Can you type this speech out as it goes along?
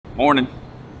Morning.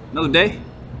 Another day,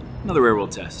 another real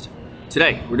world test.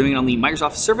 Today, we're doing it on the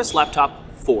Microsoft Surface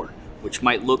Laptop 4, which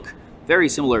might look very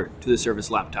similar to the Surface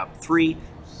Laptop 3,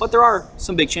 but there are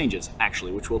some big changes,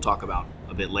 actually, which we'll talk about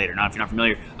a bit later. Now, if you're not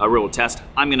familiar, a real world test,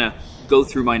 I'm gonna go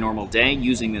through my normal day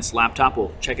using this laptop.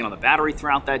 We'll check in on the battery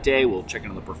throughout that day, we'll check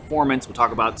in on the performance, we'll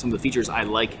talk about some of the features I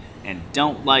like and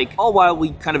don't like, all while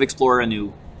we kind of explore a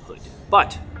new hood.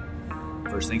 But,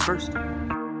 first things first.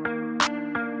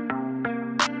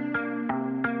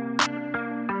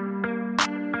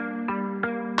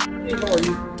 Hey, how are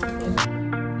you?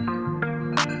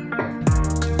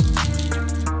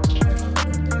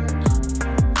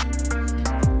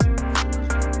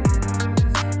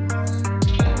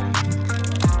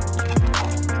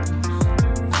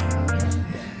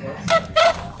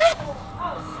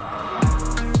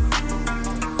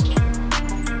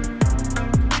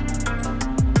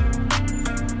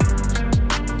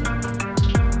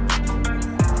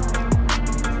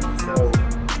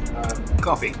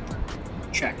 Coffee.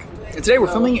 Check. And today we're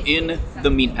filming in the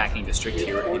meatpacking district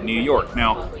here in New York.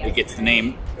 Now, it gets the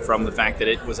name from the fact that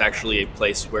it was actually a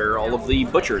place where all of the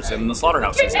butchers and the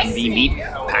slaughterhouses and the meat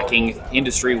packing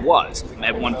industry was.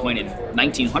 At one point in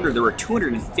 1900, there were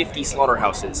 250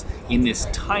 slaughterhouses in this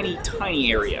tiny,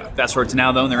 tiny area. Fast forward to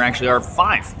now, though, and there actually are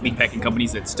 5 meatpacking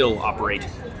companies that still operate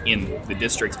in the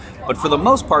district. But for the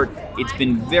most part, it's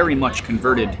been very much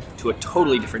converted to a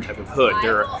totally different type of hood.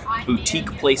 There are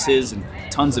boutique places and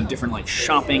tons of different like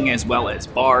shopping as well as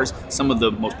bars. Some of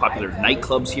the most popular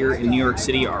nightclubs here in New York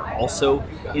City are also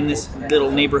in this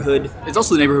little neighborhood. It's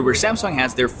also the neighborhood where Samsung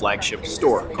has their flagship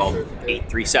store called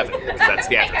 837, because that's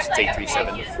the address. It's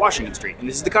 837 Washington Street. And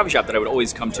this is the coffee shop that I would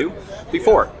always come to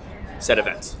before said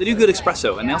events. They do good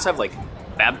espresso, and they also have like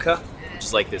babka, which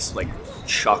is like this like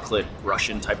chocolate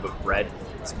Russian type of bread.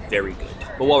 It's very good.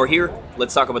 But while we're here,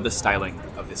 let's talk about the styling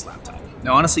of this laptop.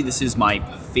 Now, honestly, this is my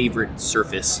favorite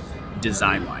Surface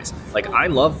design-wise. Like, I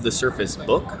love the Surface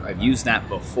Book. I've used that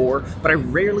before, but I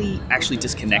rarely actually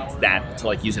disconnect that to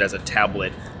like use it as a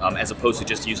tablet, as opposed to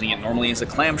just using it normally as a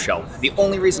clamshell. The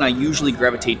only reason I usually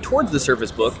gravitate towards the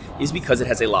Surface Book is because it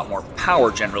has a lot more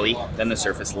power generally than the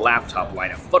Surface Laptop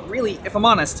lineup. But really, if I'm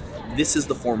honest, this is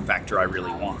the form factor I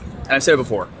really want. And I've said it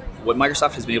before, what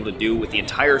Microsoft has been able to do with the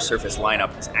entire Surface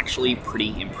lineup is actually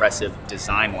pretty impressive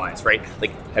design-wise, right?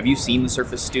 Like, have you seen the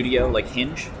Surface Studio, like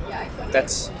Hinge?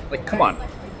 That's, like, come on,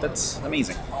 that's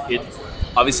amazing. It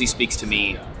obviously speaks to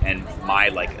me and my,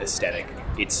 like, aesthetic.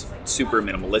 It's super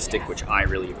minimalistic, which I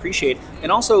really appreciate.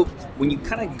 And also, when you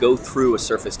kind of go through a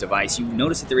Surface device, you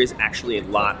notice that there is actually a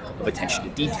lot of attention to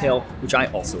detail, which I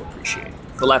also appreciate.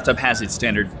 The laptop has its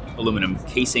standard aluminum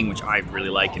casing, which I really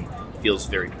like and feels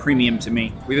very premium to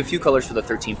me. We have a few colors for the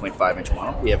 13.5-inch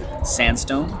model. We have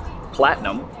Sandstone,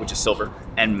 Platinum, which is silver,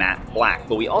 and Matte Black.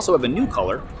 But we also have a new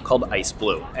color called Ice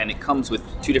Blue, and it comes with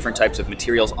 2 different types of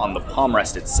materials on the palm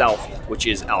rest itself, which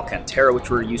is Alcantara,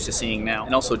 which we're used to seeing now,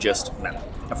 and also just metal.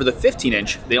 Now for the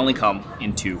 15-inch, they only come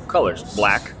in 2 colors,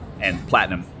 black and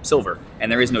platinum silver,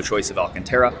 and there is no choice of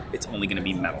Alcantara. It's only going to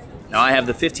be metal. Now I have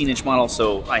the 15-inch model,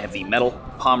 so I have the metal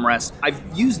palm rest. I've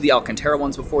used the Alcantara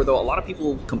ones before, though. A lot of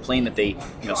people complain that they,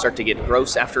 start to get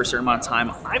gross after a certain amount of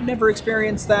time. I've never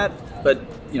experienced that, but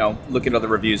look at other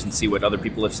reviews and see what other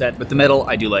people have said. But the metal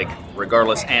I do like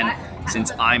regardless, and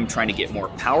since I'm trying to get more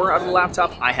power out of the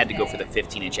laptop, I had to go for the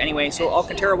 15-inch anyway, so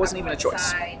Alcantara wasn't even a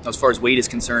choice. Now, as far as weight is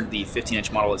concerned, the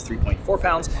 15-inch model is 3.4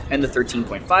 pounds, and the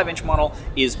 13.5-inch model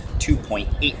is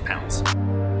 2.8 pounds.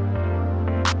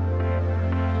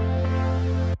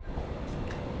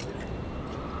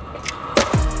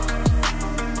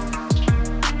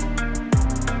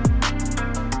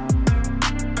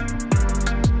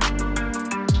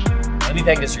 The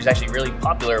meatpacking district is actually really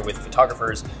popular with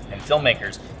photographers and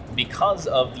filmmakers because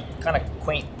of the kind of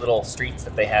quaint little streets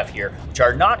that they have here, which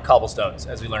are not cobblestones,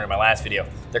 as we learned in my last video.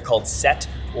 They're called set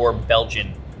or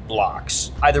Belgian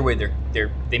blocks. Either way,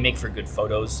 they make for good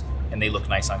photos and they look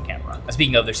nice on camera.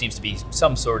 Speaking of, there seems to be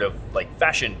some sort of like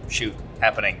fashion shoot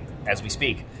happening as we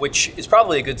speak, which is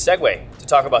probably a good segue to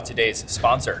talk about today's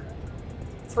sponsor,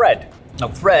 Thread. Now,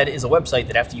 Thread is a website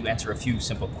that, after you answer a few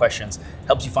simple questions,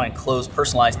 helps you find clothes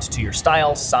personalized to your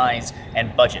style, size,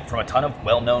 and budget from a ton of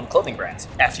well-known clothing brands.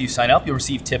 After you sign up, you'll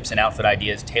receive tips and outfit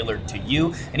ideas tailored to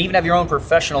you, and even have your own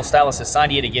professional stylist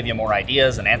assigned to you to give you more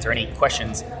ideas and answer any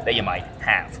questions that you might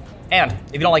have. And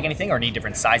if you don't like anything or need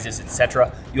different sizes,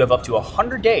 etc., you have up to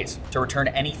 100 days to return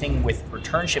anything with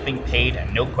return shipping paid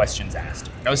and no questions asked.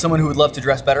 Now, as someone who would love to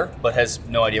dress better but has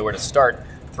no idea where to start,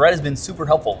 Thread has been super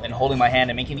helpful in holding my hand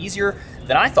and making it easier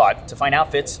than I thought to find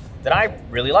outfits that I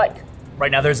really like.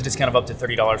 Right now there's a discount of up to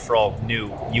 $30 for all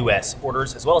new US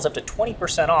orders, as well as up to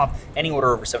 20% off any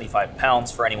order over 75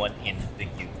 pounds for anyone in the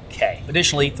UK.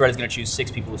 Additionally, Thread is going to choose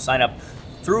 6 people who sign up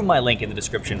through my link in the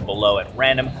description below at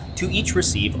random to each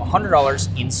receive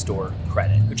 $100 in-store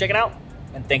credit. Go check it out,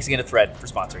 and thanks again to Thread for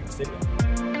sponsoring this video.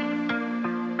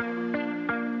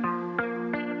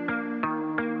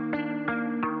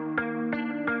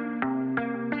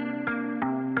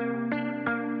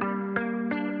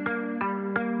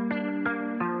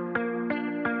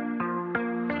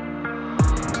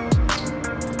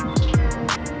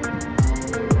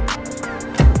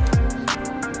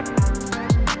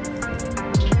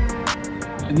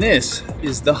 And this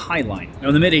is the High Line. Now,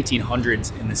 in the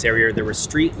mid-1800s in this area, there were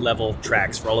street-level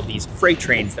tracks for all of these freight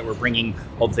trains that were bringing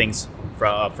all the things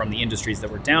from the industries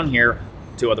that were down here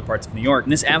to other parts of New York.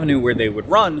 And this avenue where they would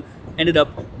run ended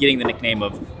up getting the nickname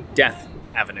of Death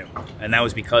Avenue. And that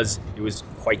was because it was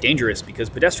quite dangerous, because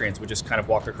pedestrians would just kind of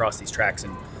walk across these tracks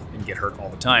and get hurt all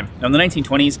the time. Now, in the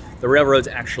 1920s, the railroads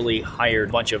actually hired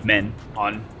a bunch of men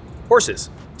on horses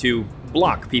to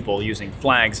block people using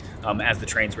flags as the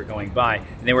trains were going by.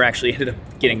 And they were actually ended up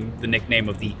getting the nickname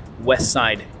of the West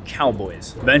Side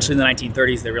Cowboys. Eventually in the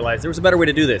 1930s, they realized there was a better way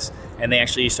to do this. And they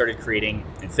actually started creating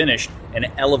and finished an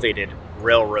elevated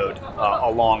railroad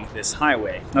along this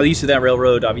highway. Now, the use of that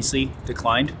railroad obviously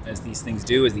declined, as these things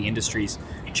do, as the industries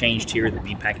changed here, the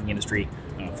meatpacking industry,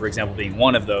 for example, being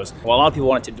one of those. While a lot of people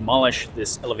wanted to demolish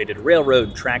this elevated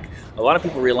railroad track, a lot of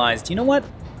people realized, you know what?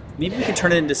 Maybe we could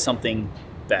turn it into something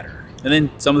better. And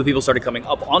then some of the people started coming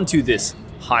up onto this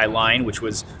High Line, which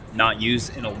was not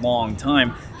used in a long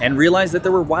time, and realized that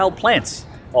there were wild plants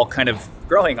all kind of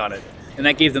growing on it. And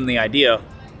that gave them the idea,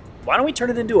 why don't we turn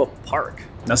it into a park?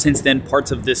 Now, since then, parts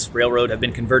of this railroad have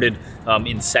been converted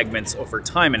in segments over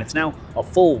time, and it's now a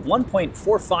full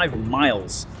 1.45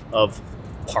 miles of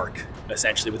park,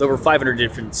 essentially, with over 500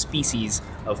 different species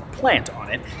of plant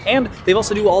on it. And they've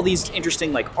also do all these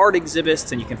interesting like art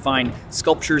exhibits, and you can find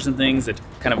sculptures and things that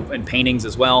kind of, and paintings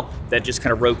as well, that just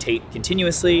kind of rotate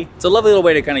continuously. It's a lovely little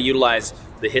way to kind of utilize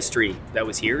the history that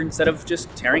was here instead of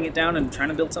just tearing it down and trying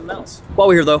to build something else. While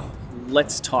we're here though,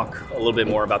 let's talk a little bit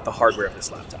more about the hardware of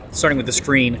this laptop. Starting with the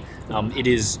screen, it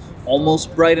is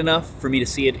almost bright enough for me to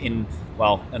see it in,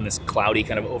 well, on this cloudy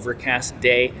kind of overcast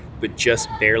day, but just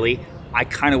barely. I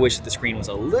kind of wish that the screen was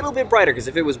a little bit brighter, because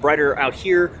if it was brighter out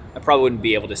here, I probably wouldn't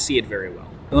be able to see it very well.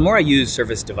 And the more I use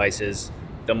Surface devices,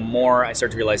 the more I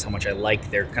start to realize how much I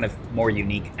like their kind of more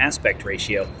unique aspect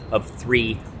ratio of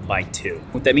 3:2.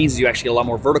 What that means is you actually get a lot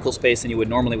more vertical space than you would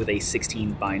normally with a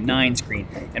 16:9 screen.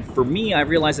 And for me, I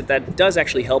realized that that does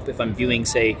actually help if I'm viewing,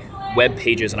 say, web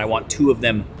pages and I want 2 of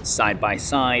them side by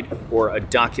side, or a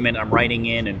document I'm writing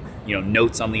in and, you know,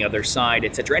 notes on the other side,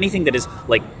 etc. Anything that is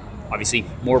like obviously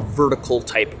more vertical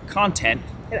type content,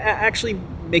 it actually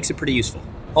makes it pretty useful.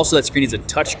 Also, that screen is a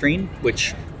touch screen,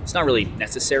 which is not really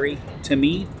necessary to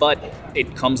me, but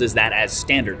it comes as that as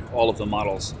standard. All of the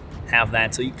models have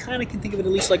that, so you kind of can think of it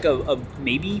at least like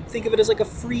maybe think of it as like a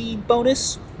free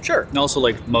bonus, sure. And also,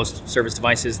 like most Surface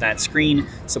devices, that screen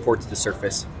supports the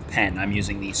Surface Pen. I'm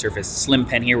using the Surface Slim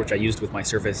Pen here, which I used with my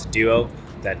Surface Duo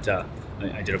that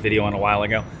I did a video on a while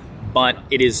ago. But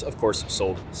it is, of course,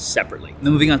 sold separately. Now,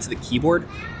 moving on to the keyboard,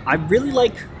 I really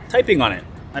like typing on it.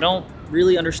 I don't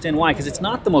really understand why, because it's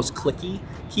not the most clicky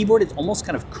keyboard. It's almost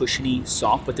kind of cushiony,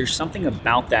 soft, but there's something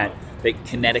about that that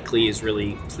kinetically is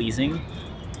really pleasing.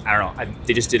 I don't know,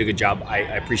 they just did a good job. I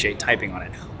appreciate typing on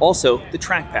it. Also, the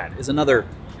trackpad is another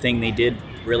thing they did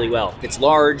really well. It's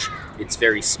large, it's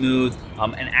very smooth,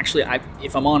 and actually,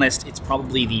 if I'm honest, it's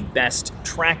probably the best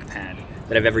trackpad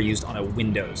that I've ever used on a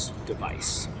Windows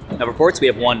device. Now, for ports, we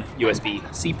have one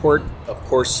USB-C port. Of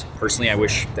course, personally, I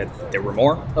wish that there were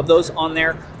more of those on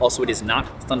there. Also, it is not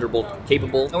Thunderbolt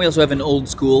capable. And we also have an old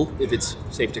school, if it's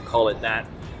safe to call it that,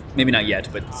 maybe not yet,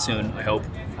 but soon, I hope,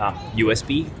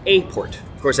 USB-A port.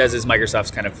 Of course, as is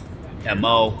Microsoft's kind of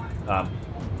MO,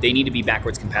 they need to be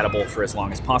backwards compatible for as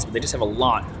long as possible. They just have a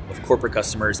lot of corporate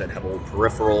customers that have old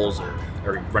peripherals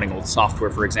or running old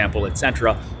software, for example,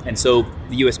 etc. And so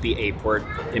the USB-A port,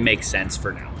 it makes sense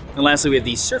for now. And lastly, we have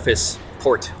the Surface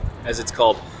port, as it's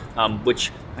called,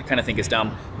 which I kind of think is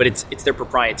dumb, but it's their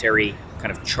proprietary kind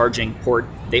of charging port.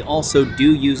 They also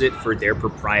do use it for their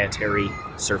proprietary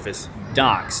Surface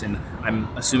docks, and I'm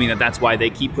assuming that that's why they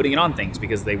keep putting it on things,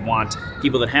 because they want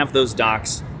people that have those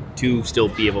docks to still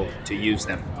be able to use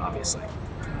them, obviously.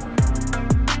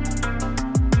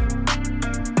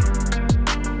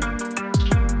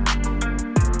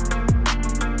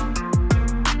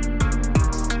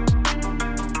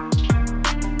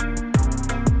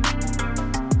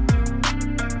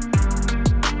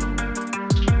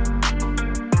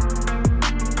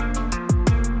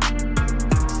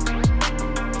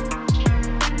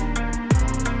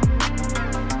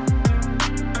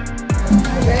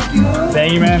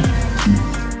 Thank you, man.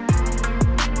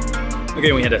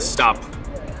 Okay, we had to stop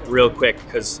real quick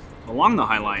because along the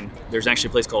High Line, there's actually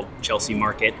a place called Chelsea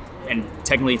Market, and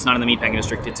technically it's not in the meatpacking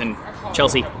district, it's in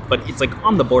Chelsea, but it's like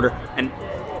on the border, and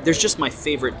there's just my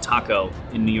favorite taco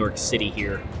in New York City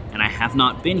here, and I have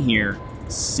not been here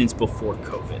since before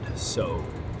COVID, so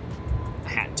I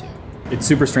had to. It's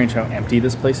super strange how empty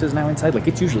this place is now inside. Like,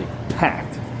 it's usually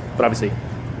packed, but obviously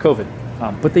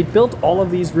COVID. But they built all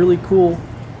of these really cool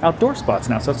outdoor spots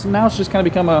now, so now it's just kind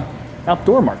of become a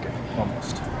outdoor market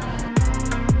almost.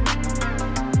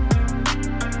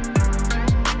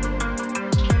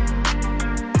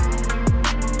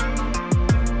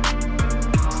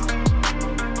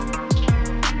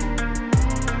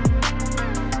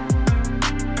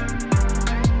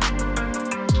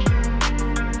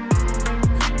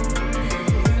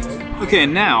 Okay,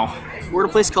 and now we're at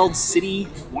a place called City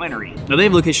Winery. Now they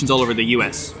have locations all over the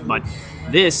US, but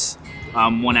this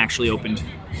one actually opened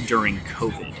during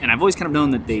COVID. And I've always kind of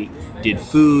known that they did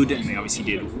food and they obviously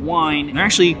did wine. And they're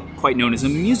actually quite known as a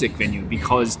music venue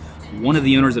because one of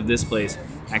the owners of this place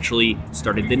actually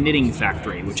started the Knitting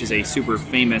Factory, which is a super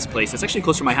famous place that's actually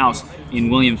close to my house in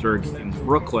Williamsburg in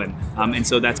Brooklyn. And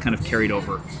so that's kind of carried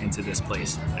over into this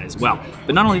place as well.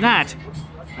 But not only that,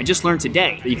 I just learned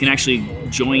today that you can actually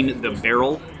join the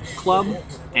Barrel Club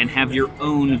and have your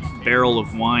own barrel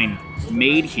of wine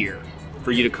made here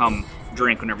for you to come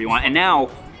drink whenever you want. And now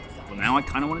I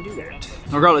kind of want to do that.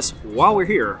 Regardless, while we're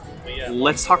here,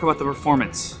 let's talk about the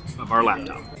performance of our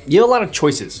laptop. You have a lot of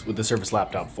choices with the Surface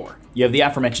Laptop 4. You have the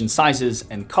aforementioned sizes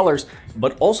and colors,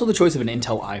 but also the choice of an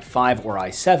Intel i5 or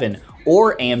i7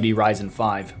 or AMD Ryzen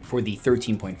 5 for the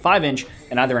 13.5 inch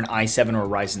and either an i7 or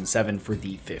Ryzen 7 for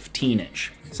the 15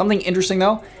 inch. Something interesting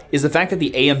though is the fact that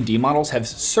the AMD models have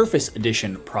Surface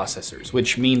Edition processors,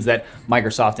 which means that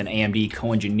Microsoft and AMD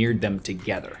co-engineered them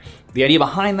together. The idea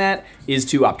behind that is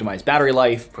to optimize battery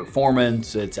life,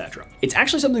 performance, etc. It's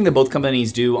actually something that both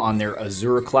companies do on their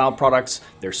Azure cloud products,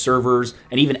 their servers,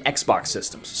 and even Xbox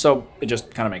systems, so it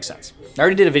just kind of makes sense. I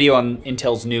already did a video on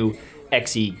Intel's new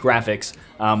Xe graphics,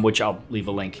 which I'll leave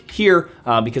a link here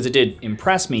because it did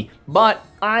impress me, but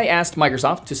I asked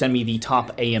Microsoft to send me the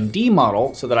top AMD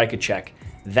model so that I could check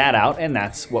that out, and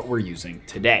that's what we're using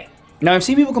today. Now, I've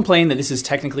seen people complain that this is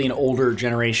technically an older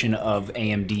generation of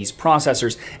AMD's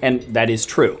processors, and that is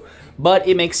true. But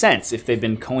it makes sense if they've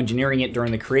been co-engineering it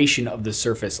during the creation of the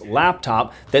Surface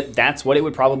laptop, that's what it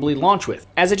would probably launch with,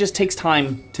 as it just takes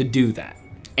time to do that.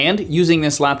 And using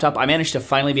this laptop, I managed to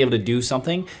finally be able to do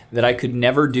something that I could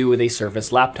never do with a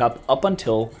Surface laptop up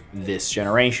until this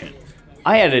generation.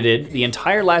 I edited the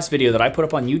entire last video that I put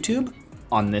up on YouTube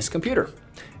on this computer.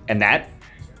 And that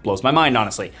blows my mind,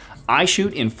 honestly. I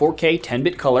shoot in 4K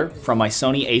 10-bit color from my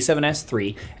Sony a7S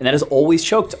III, and that is always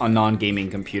choked on non-gaming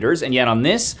computers. And yet on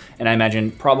this, and I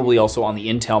imagine probably also on the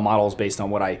Intel models based on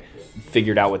what I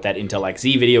figured out with that Intel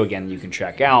XZ video, again, you can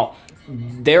check out,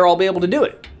 they're all be able to do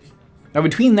it. Now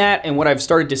between that and what I've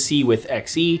started to see with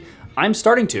Xe, I'm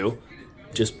starting to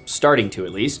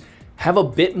at least, have a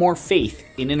bit more faith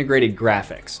in integrated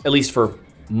graphics, at least for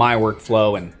my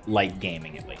workflow and light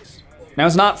gaming at least. Now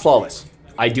it's not flawless.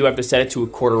 I do have to set it to a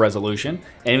quarter resolution,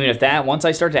 and even at that, once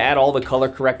I start to add all the color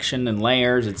correction and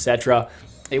layers, etc.,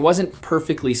 it wasn't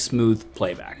perfectly smooth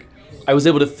playback. I was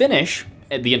able to finish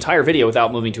the entire video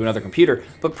without moving to another computer,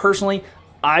 but personally,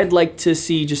 I'd like to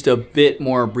see just a bit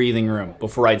more breathing room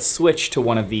before I'd switch to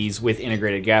one of these with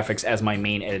integrated graphics as my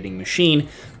main editing machine.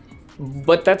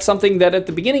 But that's something that at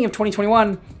the beginning of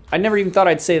 2021, I never even thought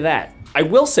I'd say that. I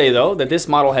will say though that this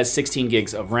model has 16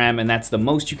 gigs of RAM, and that's the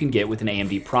most you can get with an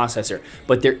AMD processor.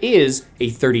 But there is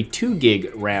a 32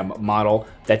 gig RAM model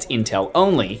that's Intel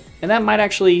only, and that might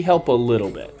actually help a little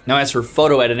bit. Now as for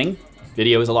photo editing,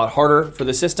 video is a lot harder for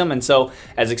the system, and so,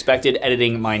 as expected,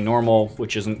 editing my normal,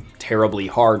 which isn't terribly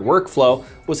hard workflow,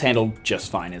 was handled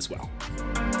just fine as well.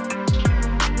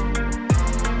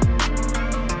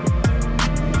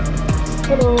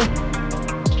 Hello.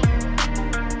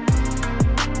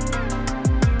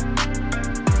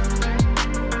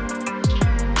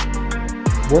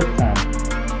 Work time.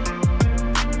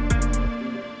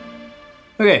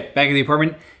 Okay, back at the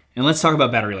apartment. And let's talk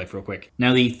about battery life real quick.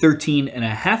 Now the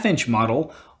 13.5-inch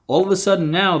model, all of a sudden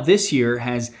now this year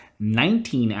has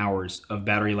 19 hours of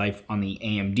battery life on the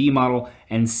AMD model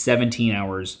and 17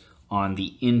 hours on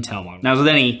the Intel model. Now with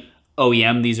any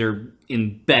OEM, these are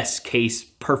in best case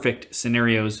perfect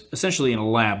scenarios, essentially in a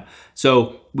lab.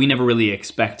 So we never really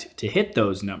expect to hit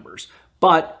those numbers.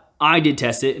 But I did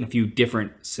test it in a few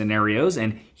different scenarios,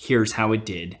 and here's how it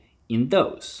did in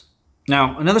those.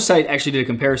 Now, another site actually did a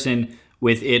comparison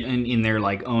with it in their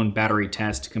like own battery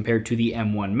test compared to the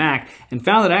M1 Mac, and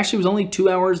found that it actually was only 2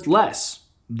 hours less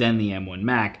than the M1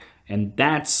 Mac. And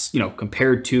that's,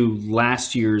 compared to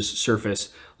last year's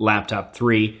Surface Laptop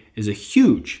 3 is a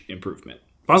huge improvement.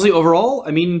 Honestly, overall,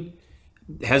 I mean,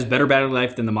 it has better battery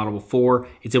life than the model before.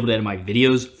 It's able to edit my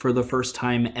videos for the first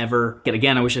time ever. Yet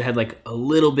again, I wish it had like a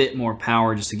little bit more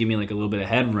power just to give me like a little bit of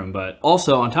headroom. But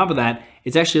also on top of that,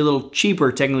 it's actually a little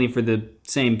cheaper technically for the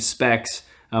same specs,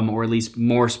 or at least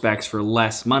more specs for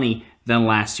less money than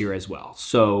last year as well.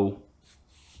 So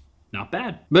not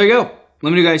bad. There you go. Let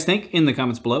me know what you guys think in the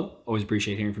comments below. Always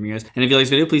appreciate hearing from you guys. And if you like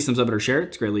this video, please thumbs up it or share it.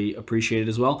 It's greatly appreciated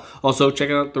as well. Also, check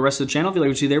out the rest of the channel. If you like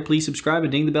what you see there, please subscribe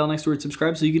and ding the bell next to it,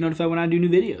 subscribe so you get notified when I do new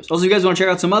videos. Also, if you guys want to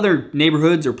check out some other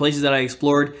neighborhoods or places that I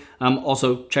explored,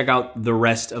 also check out the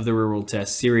rest of the Real World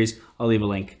Test series. I'll leave a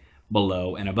link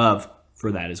below and above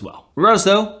for that as well. Regardless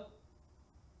though,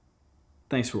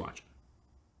 thanks for watching.